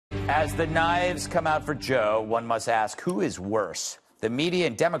As the knives come out for Joe, one must ask, who is worse? The media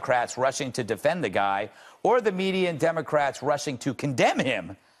and Democrats rushing to defend the guy, or the media and Democrats rushing to condemn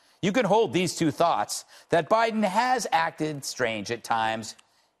him? You can hold these two thoughts, that Biden has acted strange at times,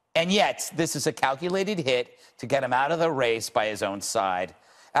 and yet this is a calculated hit to get him out of the race by his own side.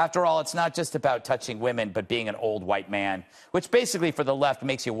 After all, it's not just about touching women, but being an old white man, which basically for the left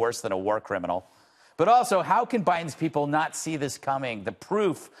makes you worse than a war criminal. But also, how can Biden's people not see this coming? The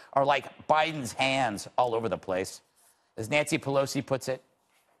proof are like Biden's hands all over the place. As Nancy Pelosi puts it,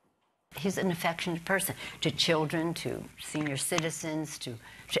 he's an affectionate person to children, to senior citizens, to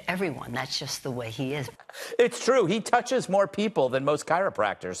everyone. That's just the way he is. It's true. He touches more people than most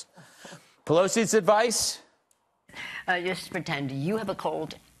chiropractors. Pelosi's advice? Just pretend you have a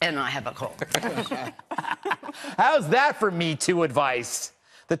cold and I have a cold. How's that for Me Too advice?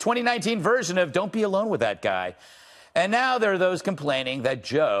 The 2019 version of don't be alone with that guy. And now there are those complaining that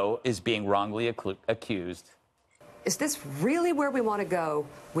Joe is being wrongly accused. Is this really where we want to go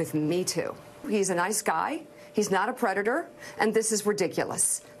with Me Too? He's a nice guy. He's not a predator. And this is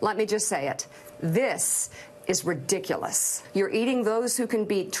ridiculous. Let me just say it. This is ridiculous. You're eating those who can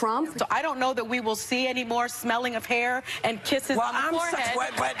beat Trump. So I don't know that we will see any more smelling of hair and kisses on the forehead.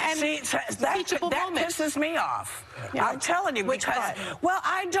 But see, that pisses me off. Yeah. I'm telling you, because, well,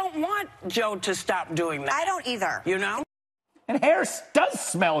 I don't want Joe to stop doing that. I don't either. You know? And hair does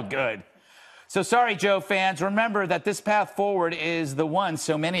smell good. So sorry, Joe fans. Remember that this path forward is the one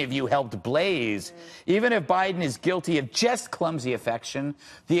so many of you helped blaze. Even if Biden is guilty of just clumsy affection,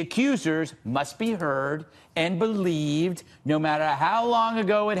 the accusers must be heard and believed no matter how long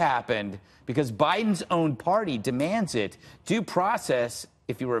ago it happened, because Biden's own party demands it. Due process,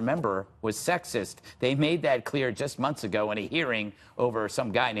 if you remember, was sexist. They made that clear just months ago in a hearing over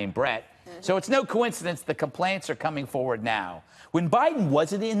some guy named Brett. So it's no coincidence the complaints are coming forward now. When Biden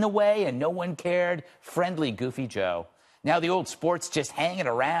wasn't in the way and no one cared, friendly, goofy Joe. Now the old sport's just hanging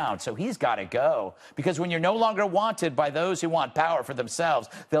around, so he's got to go. Because when you're no longer wanted by those who want power for themselves,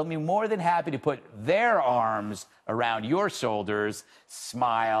 they'll be more than happy to put their arms around your shoulders,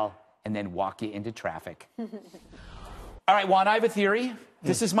 smile, and then walk you into traffic. All right, Juan, I have a theory.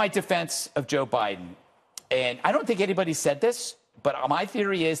 This is my defense of Joe Biden. And I don't think anybody said this, but my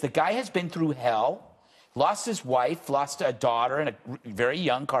theory is the guy has been through hell. Lost his wife, lost a daughter in a very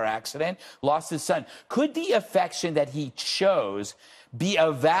young car accident, lost his son. Could the affection that he chose be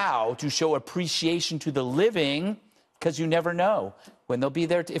a vow to show appreciation to the living? Because you never know when they'll be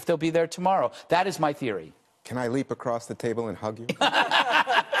there, if they'll be there tomorrow. That is my theory. Can I leap across the table and hug you?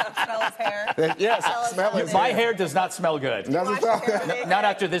 Smell his hair. Yes, smell his My hair does not smell good. Doesn't smell good? Not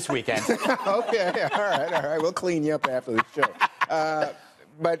after this weekend. Okay, all right. We'll clean you up after the show.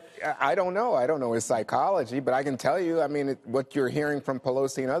 But I don't know. I don't know his psychology, but I can tell you, I mean, what you're hearing from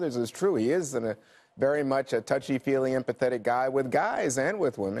Pelosi and others is true. He is very much a touchy-feely, empathetic guy with guys and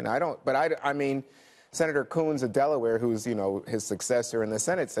with women. I mean, Senator Coons of Delaware, who's, his successor in the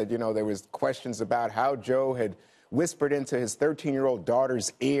Senate, said, there was questions about how Joe had whispered into his 13-year-old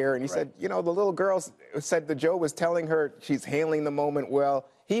daughter's ear. And he said, the little girl said that Joe was telling her she's handling the moment well.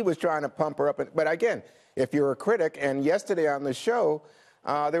 He was trying to pump her up. But again, if you're a critic, and yesterday on the show,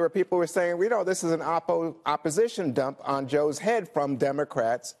 there were people who were saying, this is an opposition dump on Joe's head from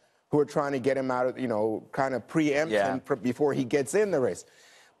Democrats who are trying to get him out of, kind of preempt him before he gets in the race.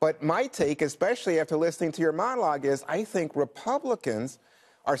 But my take, especially after listening to your monologue, is I think Republicans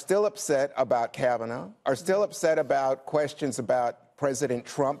are still upset about Kavanaugh, are still upset about questions about President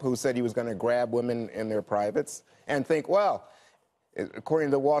Trump, who said he was going to grab women in their privates, and think, well, according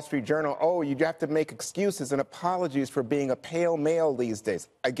to the Wall Street Journal, you have to make excuses and apologies for being a pale male these days.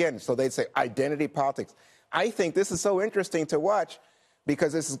 Again, so they'd say identity politics. I think this is so interesting to watch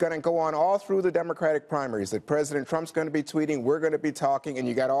because this is going to go on all through the Democratic primaries, that President Trump's going to be tweeting, we're going to be talking, and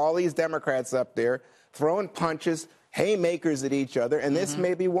you got all these Democrats up there throwing punches, haymakers at each other, and this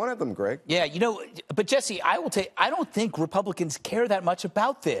may be one of them, Greg. Yeah, but Jesse, I don't think Republicans care that much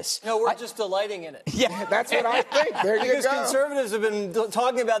about this. No, we're just delighting in it. Yeah, that's what I think. There you go. Because conservatives have been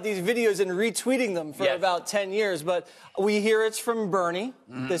talking about these videos and retweeting them for about 10 years, but we hear it's from Bernie,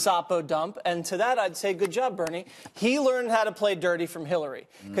 this Oppo dump, and to that I'd say good job, Bernie. He learned how to play dirty from Hillary,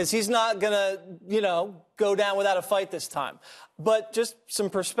 because he's not going to, go down without a fight this time. But just some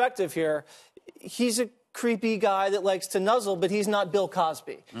perspective here, he's a creepy guy that likes to nuzzle, but he's not Bill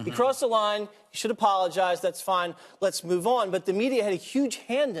Cosby. He crossed the line. He should apologize. That's fine. Let's move on. But the media had a huge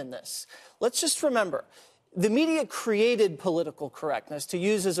hand in this. Let's just remember, the media created political correctness to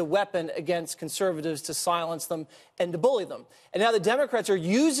use as a weapon against conservatives to silence them and to bully them. And now the Democrats are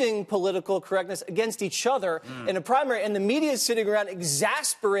using political correctness against each other in a primary, and the media is sitting around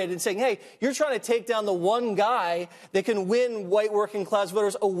exasperated saying, hey, you're trying to take down the one guy that can win white working class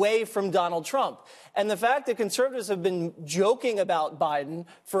voters away from Donald Trump. And the fact that conservatives have been joking about Biden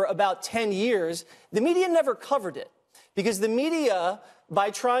for about 10 years, the media never covered it. Because the media, by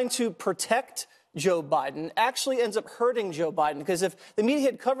trying to protect Joe Biden, actually ends up hurting Joe Biden. Because if the media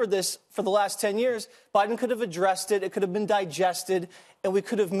had covered this for the last 10 years, Biden could have addressed it, it could have been digested, and we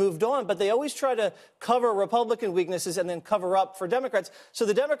could have moved on. But they always try to cover Republican weaknesses and then cover up for Democrats. So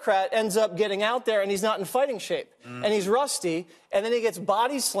the Democrat ends up getting out there, and he's not in fighting shape. And he's rusty, and then he gets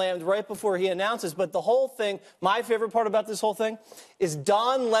body slammed right before he announces. But the whole thing, my favorite part about this whole thing, is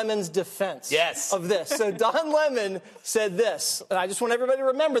Don Lemon's defense of this. So Don Lemon said this, and I just want everybody to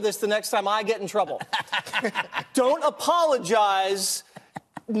remember this the next time I get in trouble. Don't apologize.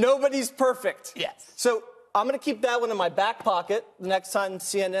 Nobody's perfect. Yes. So I'm going to keep that one in my back pocket. The next time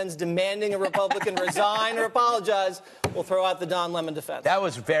CNN's demanding a Republican resign or apologize, we'll throw out the Don Lemon defense. That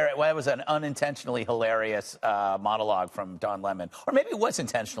was an unintentionally hilarious monologue from Don Lemon, or maybe it was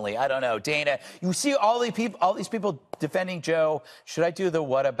intentionally. I don't know. Dana, you see all these people defending Joe. Should I do the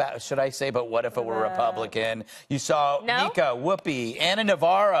what about? Should I say, but what if it were Republican? You saw Nika, Whoopi, Anna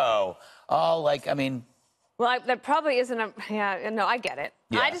Navarro. All like, I mean. Well, that probably isn't a. Yeah, no, I get it.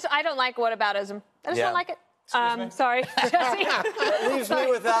 Yeah. I don't like whataboutism. I just don't like it. Sorry, Jesse. That leaves me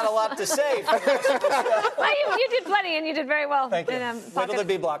without a lot to say. Well, you did plenty, and you did very well. Thank you. Wait till the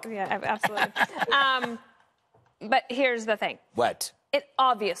B block. Yeah, absolutely. But here's the thing. What? It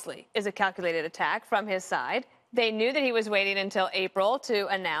obviously is a calculated attack from his side. They knew that he was waiting until April to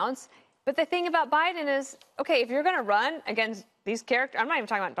announce. But the thing about Biden is, okay, if you're going to run against these characters, I'm not even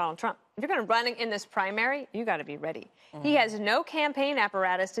talking about Donald Trump. If you're going to run in this primary, you got to be ready. He has no campaign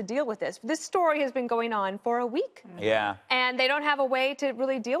apparatus to deal with this. This story has been going on for a week. Yeah. And they don't have a way to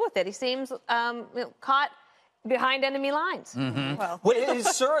really deal with it. He seems caught behind enemy lines. Well, his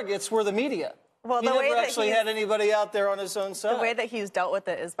surrogates were the media. Well, he never actually had anybody out there on his own side. The way that he's dealt with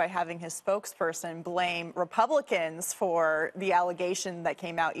it is by having his spokesperson blame Republicans for the allegation that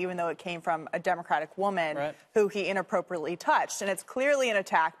came out, even though it came from a Democratic woman who he inappropriately touched. And it's clearly an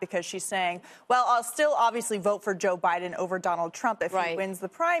attack because she's saying, well, I'll still obviously vote for Joe Biden over Donald Trump if he wins the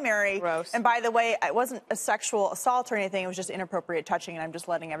primary. Gross. And by the way, it wasn't a sexual assault or anything. It was just inappropriate touching, and I'm just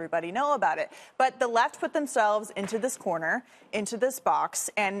letting everybody know about it. But the left put themselves into this corner, into this box,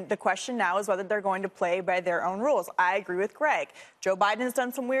 and the question now is whether they're going to play by their own rules. I agree with Greg. Joe Biden's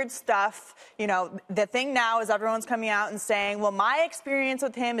done some weird stuff. You know, the thing now is everyone's coming out and saying, well, my experience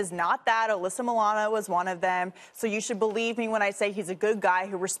with him is not that. Alyssa Milano was one of them. So you should believe me when I say he's a good guy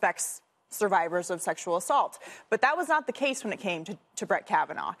who respects survivors of sexual assault. But that was not the case when it came to Brett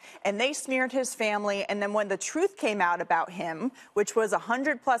Kavanaugh. And they smeared his family. And then when the truth came out about him, which was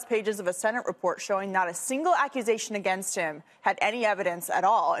 100+ pages of a Senate report showing not a single accusation against him had any evidence at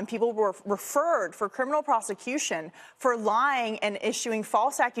all, and people were referred for criminal prosecution for lying and issuing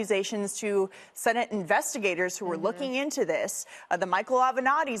false accusations to Senate investigators who were looking into this, the Michael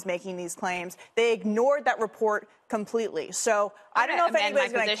Avenatti's making these claims, they ignored that report completely. So I don't know if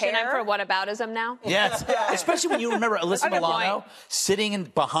anybody's going to care. I'm for whataboutism now. Yes, especially when you remember Alyssa Milano sitting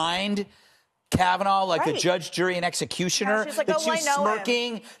behind Kavanaugh like a judge, jury, and executioner. Yeah, she's like, that she's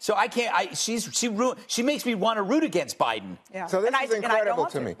smirking. So I can't. She makes me want to root against Biden. Yeah. So this is incredible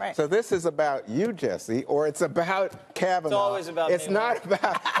to me. Right. So this is about you, Jesse, or it's about Kavanaugh. It's always about It's me, not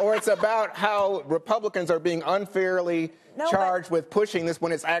about, or it's about how Republicans are being unfairly charged with pushing this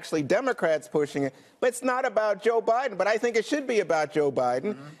when it's actually Democrats pushing it. But it's not about Joe Biden. But I think it should be about Joe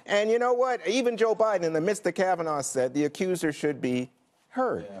Biden. And you know what? Even Joe Biden, in the midst of Kavanaugh, said the accuser should be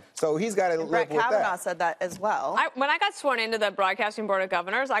heard. So he's got to live with that. Brett Kavanaugh said that as well. When I got sworn into the Broadcasting Board of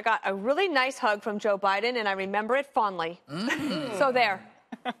Governors, I got a really nice hug from Joe Biden, and I remember it fondly. So there.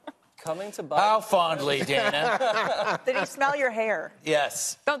 Coming to Biden. How fondly, Dana? Did he smell your hair?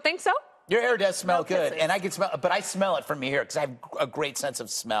 Yes. Don't think so? Your hair does smell good, and I can smell, but I smell it from here because I have a great sense of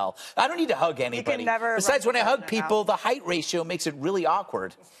smell. I don't need to hug anybody. Besides, when I hug people, the height ratio makes it really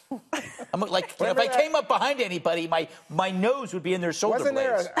awkward. I'm like, if I came up behind anybody, my nose would be in their shoulder blades.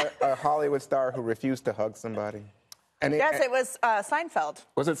 Wasn't there a Hollywood star who refused to hug somebody? And Yes, it was Seinfeld.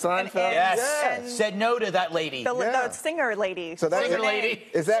 Was it Seinfeld? Yes. Said no to that lady. The singer lady. So that's Singer lady.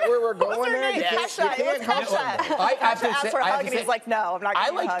 Is that where we're going there? You Yes. can't hug I have to ask for a hug, and he's like, no, I'm not I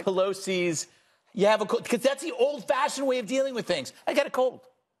giving you a like hug. Pelosi's, you have a cold, because that's the old-fashioned way of dealing with things. I got a cold.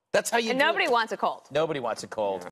 That's how you do And nobody it. wants a cold. Nobody wants a cold.